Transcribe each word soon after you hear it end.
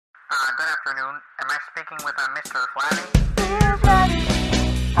Good afternoon. Am I speaking with Mr. Flabby? Dear Flabby,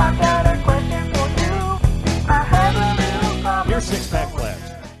 I've got a question for you. I have a little problem. Here's Six Pack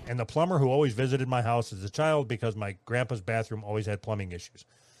Flabs, and the plumber who always visited my house as a child because my grandpa's bathroom always had plumbing issues.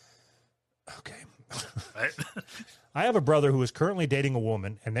 Okay. I have a brother who is currently dating a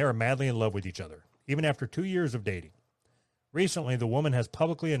woman, and they are madly in love with each other, even after 2 years of dating. Recently, the woman has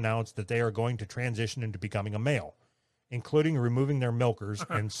publicly announced that they are going to transition into becoming a male, including removing their milkers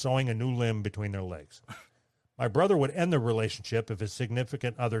and sewing a new limb between their legs. My brother would end the relationship if his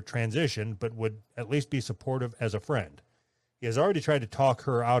significant other transitioned, but would at least be supportive as a friend. He has already tried to talk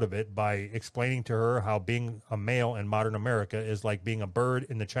her out of it by explaining to her how being a male in modern America is like being a bird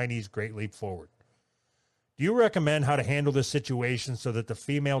in the Chinese Great Leap Forward. Do you recommend how to handle this situation so that the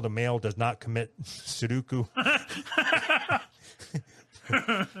female to male does not commit Sudoku?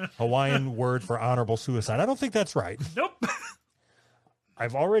 Hawaiian word for honorable suicide. I don't think that's right. Nope.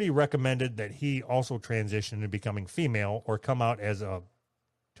 I've already recommended that he also transition into becoming female or come out as a,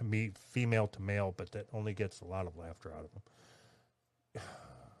 to me, female to male, but that only gets a lot of laughter out of him.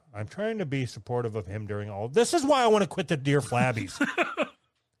 I'm trying to be supportive of him during all. This is why I want to quit the Dear Flabbies.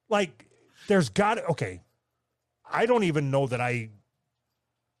 Like, there's got to, okay. I don't even know that I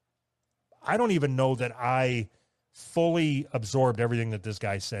fully absorbed everything that this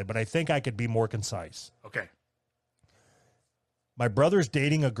guy said, but I think I could be more concise. Okay. My brother's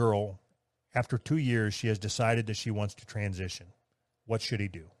dating a girl. After 2 years, she has decided that she wants to transition. What should he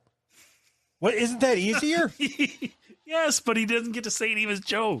do? What, isn't that easier? Yes, but he doesn't get to say any of his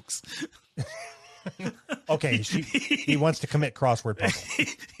jokes. Okay, he wants to commit crossword puzzle.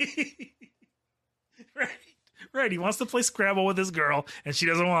 Right, he wants to play Scrabble with his girl, and she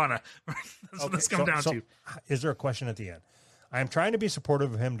doesn't want to. That's what this comes down to. Is there a question at the end? I am trying to be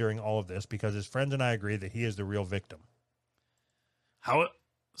supportive of him during all of this because his friends and I agree that he is the real victim.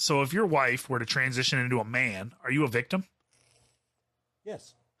 So if your wife were to transition into a man, are you a victim?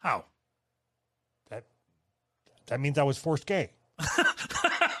 Yes. How? That means I was forced gay.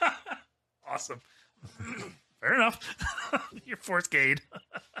 Awesome. Fair enough. You're forced gayed.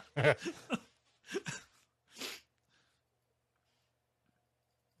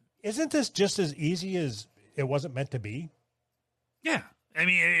 Isn't this just as easy as it wasn't meant to be? Yeah. I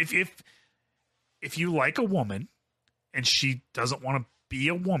mean, if you like a woman and she doesn't want to be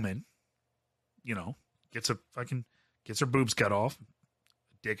a woman, you know, gets her boobs cut off,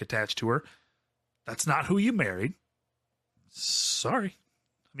 dick attached to her, that's not who you married. Sorry.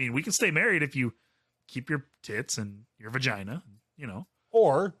 I mean, we can stay married if you keep your tits and your vagina, you know.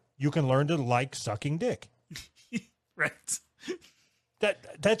 Or you can learn to like sucking dick. Right.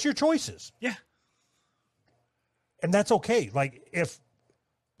 That's your choices. Yeah. And that's okay. Like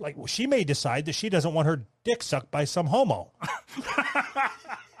she may decide that she doesn't want her dick sucked by some homo.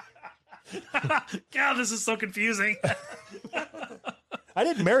 God, this is so confusing. I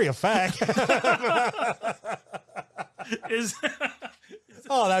didn't marry a fag.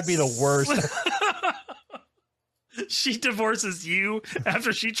 Oh, that'd be the worst. She divorces you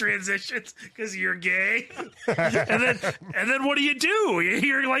after she transitions because you're gay, and then what do?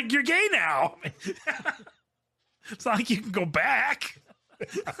 You're gay now. It's not like you can go back.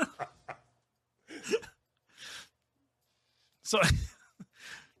 So,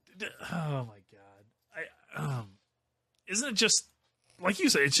 oh my God, isn't it just like you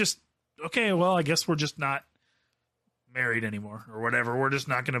said? It's just okay. Well, I guess we're just not married anymore or whatever. We're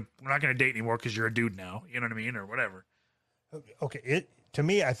not gonna date anymore because you're a dude now. You know what I mean, or whatever. Okay. To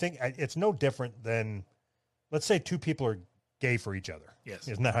me, I think it's no different than, let's say two people are gay for each other. Yes.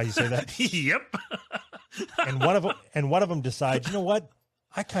 Isn't that how you say that? Yep. And one of them decides, you know what?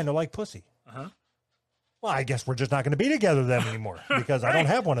 I kind of like pussy. Uh-huh. Well, I guess we're just not going to be together then anymore because Right. I don't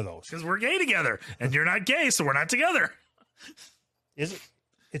have one of those. Because we're gay together and you're not gay, so we're not together. Is it?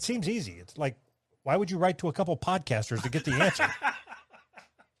 It seems easy. It's like, why would you write to a couple podcasters to get the answer?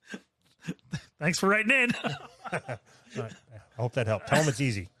 Thanks for writing in. Right. I hope that helped. Tell them it's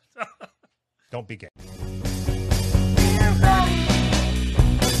easy. Don't be gay.